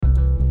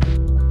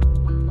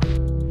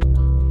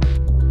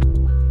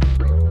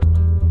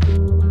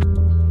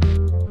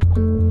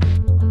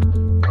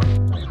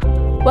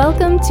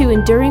Welcome to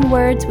Enduring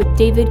Words with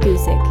David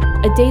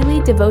Guzik, a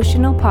daily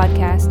devotional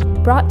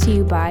podcast brought to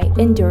you by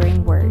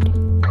Enduring Word.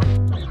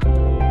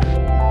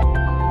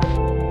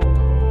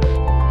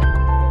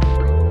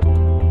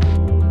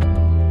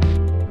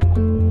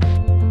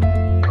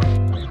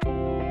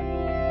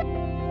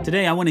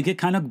 Today, I want to get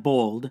kind of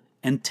bold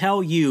and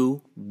tell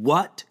you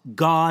what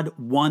God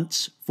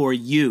wants for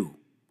you.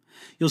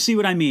 You'll see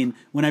what I mean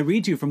when I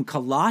read you from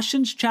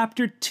Colossians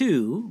chapter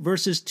 2,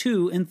 verses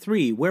 2 and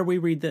 3, where we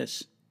read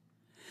this.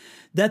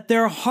 That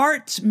their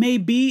hearts may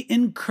be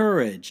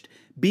encouraged,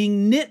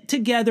 being knit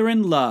together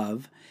in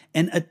love,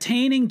 and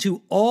attaining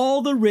to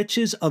all the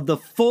riches of the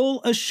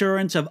full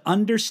assurance of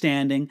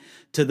understanding,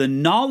 to the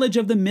knowledge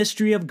of the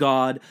mystery of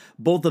God,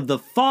 both of the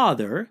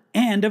Father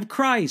and of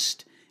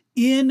Christ,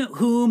 in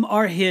whom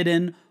are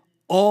hidden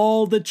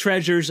all the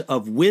treasures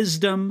of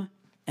wisdom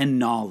and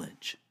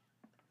knowledge.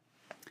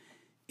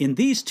 In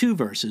these two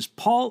verses,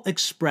 Paul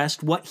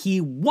expressed what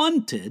he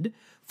wanted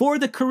for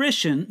the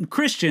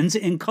Christians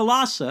in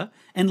Colossae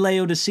and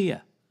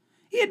Laodicea.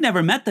 He had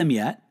never met them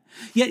yet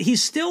he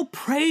still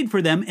prayed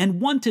for them and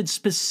wanted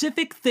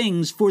specific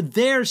things for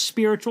their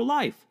spiritual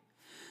life.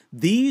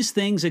 These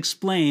things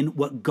explain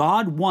what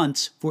God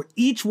wants for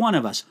each one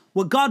of us,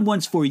 what God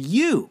wants for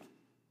you.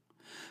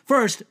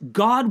 First,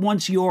 God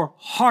wants your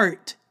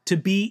heart to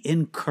be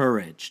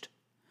encouraged.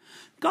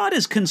 God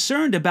is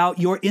concerned about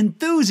your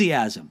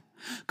enthusiasm.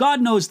 God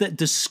knows that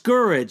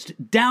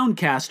discouraged,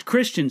 downcast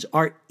Christians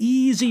are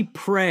easy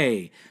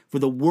prey for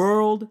the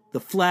world, the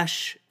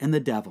flesh, and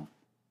the devil.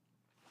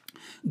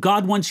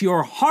 God wants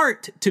your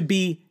heart to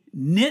be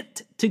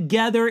knit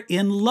together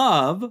in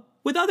love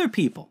with other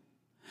people.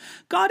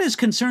 God is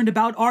concerned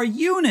about our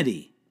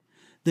unity.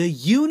 The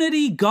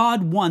unity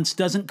God wants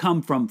doesn't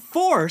come from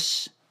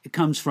force, it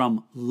comes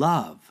from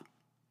love.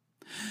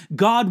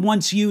 God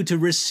wants you to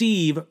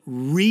receive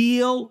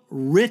real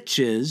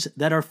riches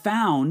that are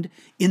found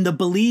in the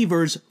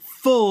believer's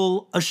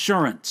full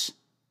assurance.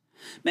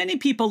 Many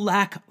people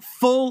lack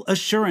full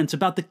assurance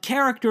about the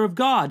character of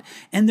God,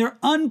 and they're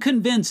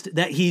unconvinced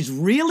that He's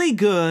really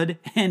good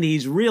and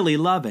He's really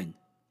loving.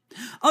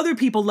 Other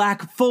people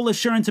lack full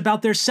assurance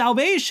about their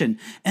salvation,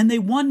 and they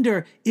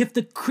wonder if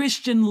the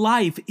Christian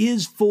life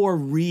is for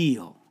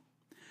real.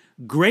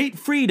 Great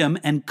freedom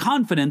and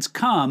confidence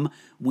come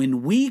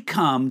when we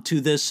come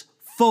to this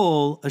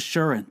full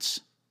assurance.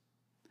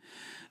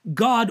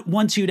 God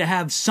wants you to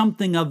have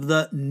something of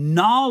the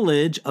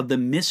knowledge of the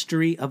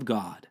mystery of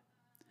God.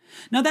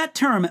 Now, that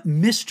term,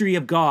 mystery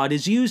of God,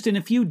 is used in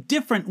a few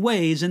different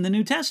ways in the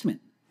New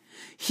Testament.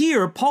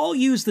 Here, Paul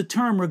used the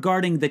term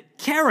regarding the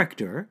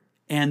character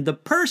and the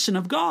person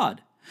of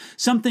God,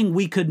 something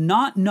we could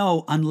not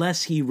know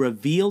unless He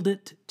revealed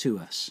it to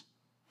us.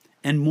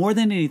 And more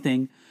than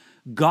anything,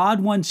 God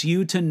wants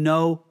you to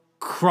know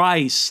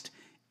Christ,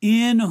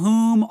 in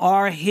whom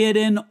are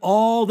hidden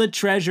all the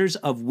treasures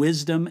of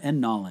wisdom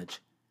and knowledge.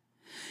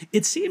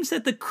 It seems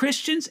that the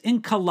Christians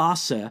in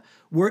Colossae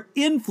were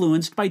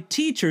influenced by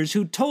teachers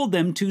who told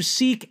them to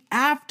seek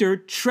after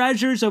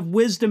treasures of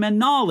wisdom and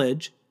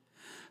knowledge,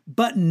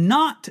 but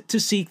not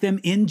to seek them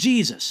in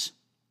Jesus.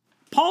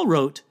 Paul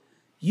wrote,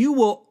 "You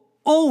will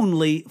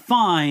only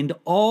find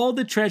all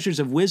the treasures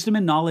of wisdom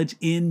and knowledge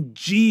in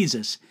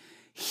Jesus.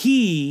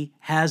 He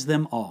has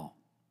them all."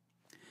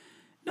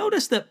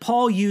 Notice that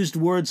Paul used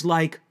words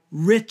like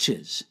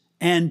riches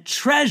and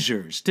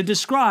treasures to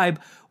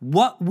describe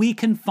what we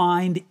can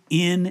find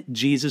in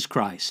Jesus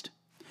Christ.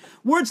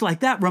 Words like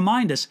that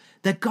remind us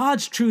that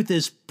God's truth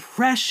is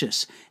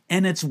precious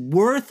and it's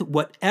worth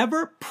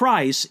whatever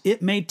price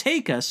it may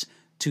take us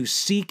to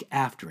seek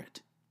after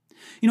it.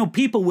 You know,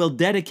 people will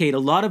dedicate a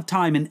lot of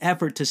time and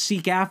effort to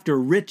seek after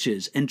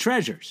riches and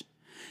treasures,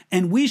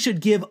 and we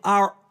should give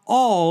our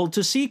all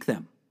to seek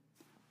them.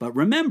 But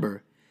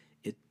remember,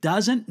 it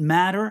doesn't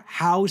matter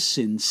how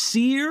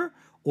sincere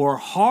or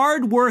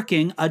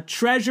hardworking a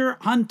treasure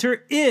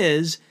hunter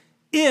is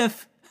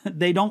if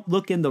they don't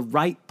look in the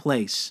right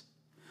place.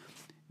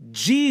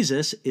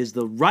 Jesus is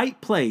the right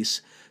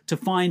place to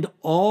find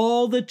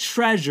all the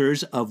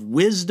treasures of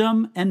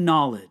wisdom and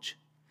knowledge.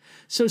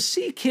 So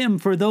seek Him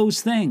for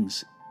those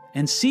things,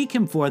 and seek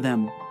Him for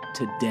them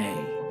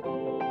today.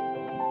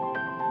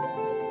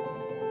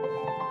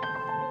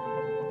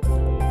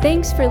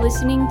 Thanks for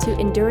listening to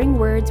Enduring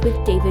Words with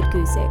David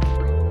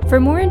Guzik. For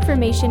more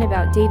information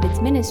about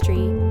David's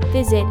ministry,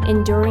 visit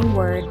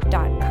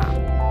enduringword.com.